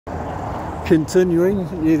Continuing,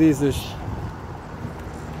 yeah, there's the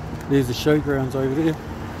showgrounds over there,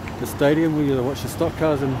 the stadium where you watch the stock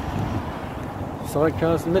cars and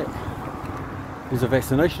sidecars and that. There's a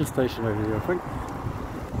vaccination station over there, I think.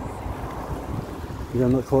 Yeah,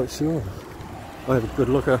 I'm not quite sure. I'll have a good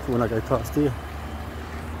look after when I go past here.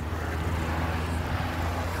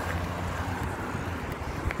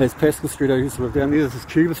 There's Pascal Street. I used to live down here. This is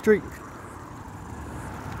Cuba Street.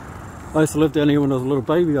 I used to live down here when I was a little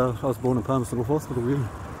baby. I was born in Palmerston North Hospital, really.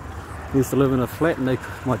 I used to live in a flat, and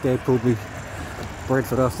my dad called me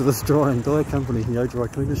Bradford after this dry and dye company, dry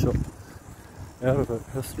cleaner shop. Out of it,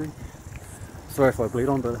 history. Sorry if I bleed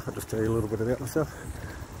on, but I'll just tell you a little bit about myself.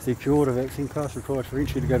 Secure order vaccine pass required for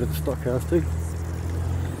entry to go to the stock cars too.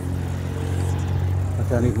 I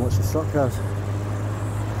can't even watch the stock cars.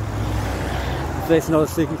 If that's not a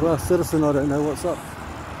second class citizen, I don't know what's up.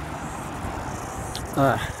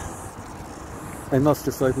 They must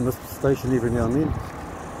just open this station every now and then.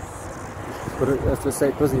 But if it's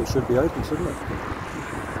that busy, it should be open, shouldn't it?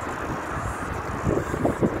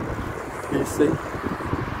 You see?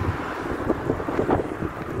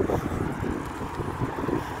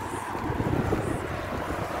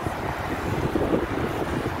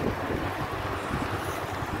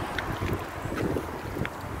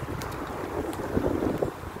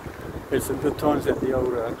 There's some good times at the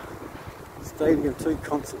old stadium too,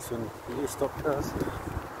 concerts and stock cars.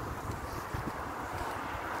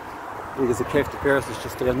 There's a Café Paris, it's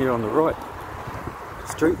just down there on the right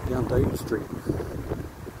street, down David Street.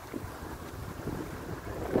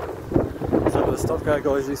 Some of the stock car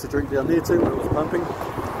guys used to drink down there too when it was pumping.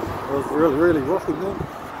 It was really rocking then.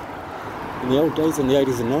 In the old days, in the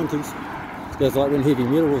 80s and 90s. It was like when heavy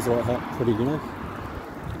metal was like pretty,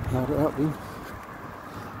 hard out then.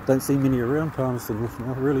 Don't see many around Palmerston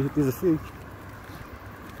now, really. There's a few.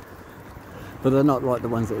 But they're not like the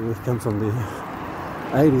ones that come from the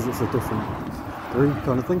 80s, it's a different breed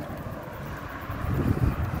kind of thing.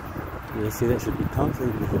 Yeah, see, that should be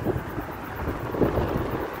pumping.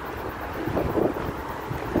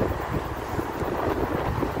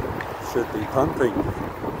 Should be pumping.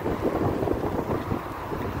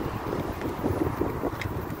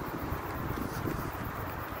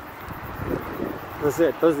 If it was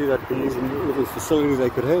that busy, they'd be using every facility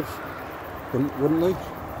they could have, wouldn't they?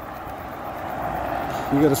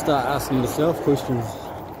 You got to start asking yourself questions.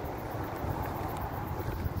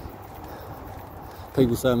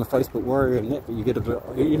 People say I'm a Facebook warrior and that, but you get it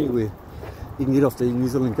anywhere. You can get off the New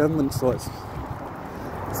Zealand government sites.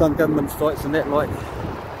 Some government sites and that, like,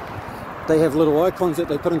 they have little icons that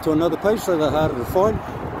they put into another page so they're harder to find.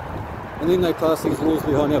 And then they pass these laws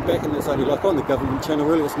behind our back, and it's only like on the government channel,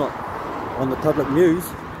 really, it's not on the public news.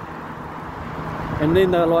 And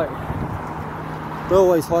then they're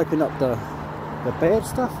always hyping up the bad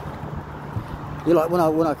stuff. Yeah, like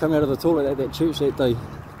when I come out of the toilet at that church that day,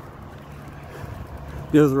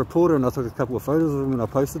 there was a reporter and I took a couple of photos of him and I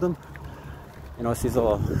posted them. And I says,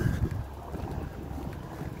 I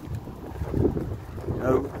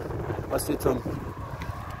said to him,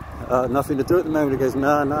 nothing to do at the moment. He goes,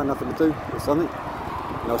 no, nothing to do, or something.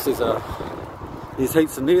 And I says, there's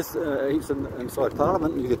heaps in there, heaps inside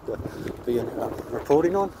Parliament you could be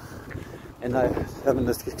reporting on. And they having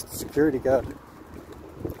this security guard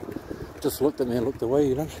just looked at me and looked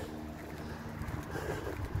away,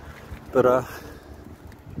 But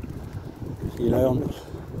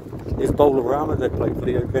there's Bowlerama, they play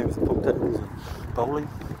video games and pool tables and bowling.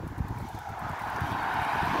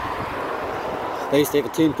 They used to have a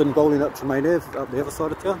 10-pin bowling up Tremaine Ave, up the other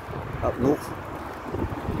side of town, up north.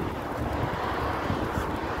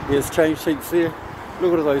 There's change sheets there.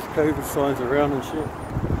 Look at those COVID signs around and shit.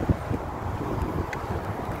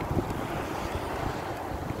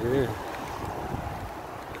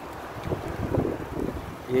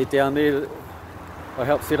 Yeah, down there I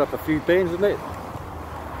helped set up a few bands and that.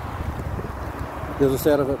 There was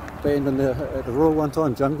a band at the Royal one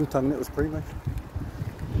time, Jungle Tongue, that was pretty.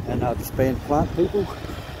 And this band Plant People.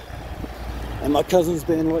 And my cousin's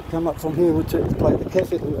band come up from here to play at the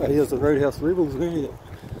cafe. Here's the Roadhouse Rebels there.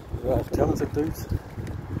 They're talented dudes. I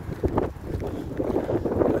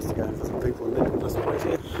used to go and visit people in this place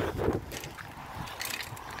here.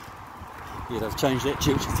 Yeah, they've changed that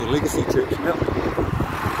church, it's a legacy church now.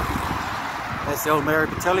 That's the old Maori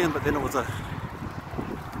Battalion, but then it was a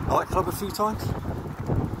nightclub a few times.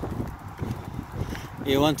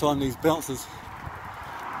 Yeah, one time these bouncers,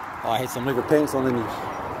 I had some leather pants on and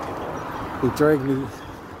he dragged me.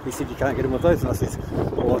 He said, you can't get in with those. And I said,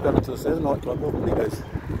 well, I got into this other nightclub. And he goes,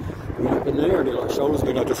 you up in there? And he shoulders me,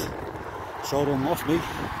 and I just shoulder him off me.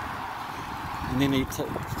 And then he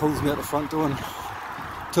pulls me out the front door and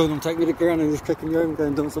two of them take me to the ground and just kicking me over and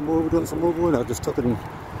going doing some more, and I just took it and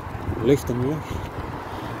left them, you know.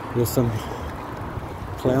 There's some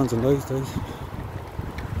clowns in those days.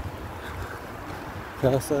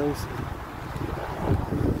 Car sales.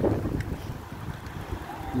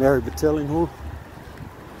 Mary Battalion Hall.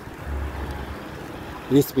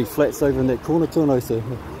 There used to be flats over in that corner too, and I used to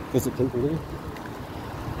visit people there.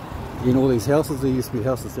 In all these houses, there used to be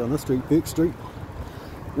houses down this street, Burke Street.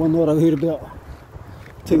 One night I heard about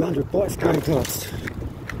 200 bikes going past.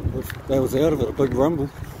 They was out of it, a big rumble.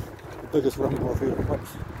 The biggest rumble I've heard of bikes.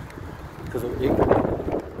 Because of the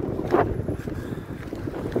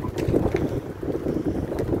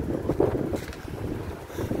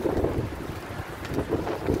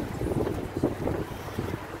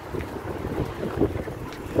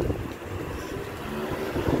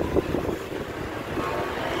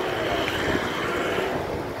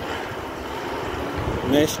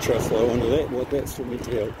Nash Trust, I wonder what that's meant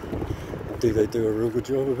to help. Do they do a real good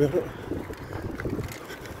job about it?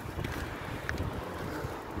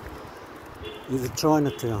 There's a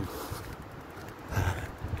Chinatown.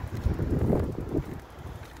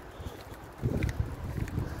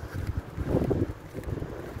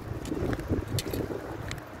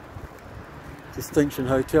 Distinction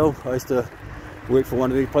Hotel. I used to work for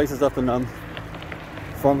one of these places up in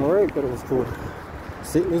Whangarei, but it was called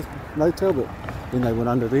Settlers Motel, but then they went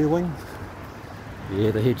under their wing.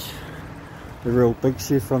 Yeah, the real big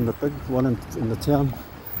chef from the big one in the town.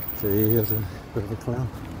 So yeah, he was a bit of a clown.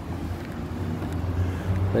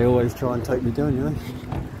 They always try and take me down, you know,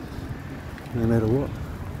 no matter what.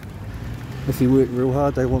 If you work real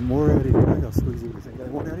hard, they want more out of you, you know, they'll squeeze everything they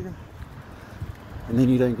want out of you. And then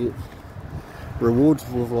you don't get rewards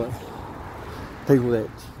for like people that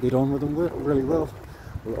get on with them really well.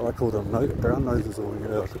 I call them brown noses, or you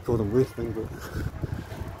know, I could call them worse things, but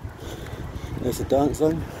that's a dance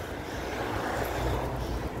zone.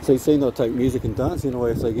 So you see, they'll take music and dancing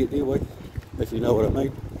away if they get their way, if you know what I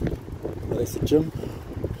mean. But that's the gym.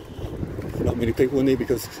 Not many people in there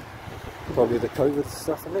because probably the COVID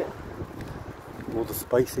stuff and that. All the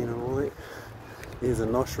spacing and all that. There's a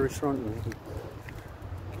nice restaurant and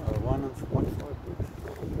one side.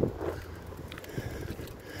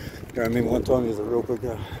 I remember one time there was a real big,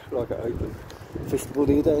 like an open festival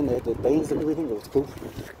the other day, and they had the bands and everything. It was cool.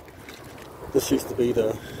 This used to be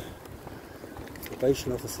the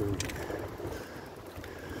probation officer.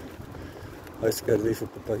 I used to go there for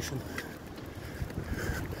probation.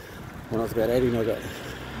 When I was about 18, I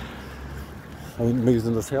went and moved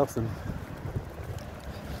in this house, and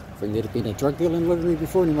I think there had been a drug dealer living there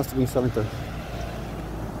before, and he must have been selling to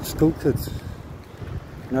school kids.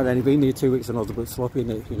 You know, I'd only been there 2 weeks and I was a bit sloppy,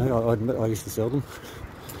 and you know, I admit I used to sell them.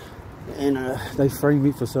 And they framed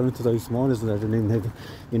me for selling to those minors, and they didn't even have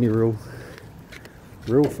any real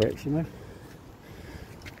facts, you know.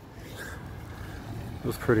 I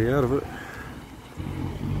was pretty out of it.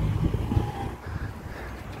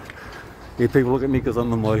 Yeah, people look at me because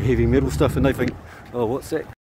I'm in my heavy metal stuff and they think, oh, what's that?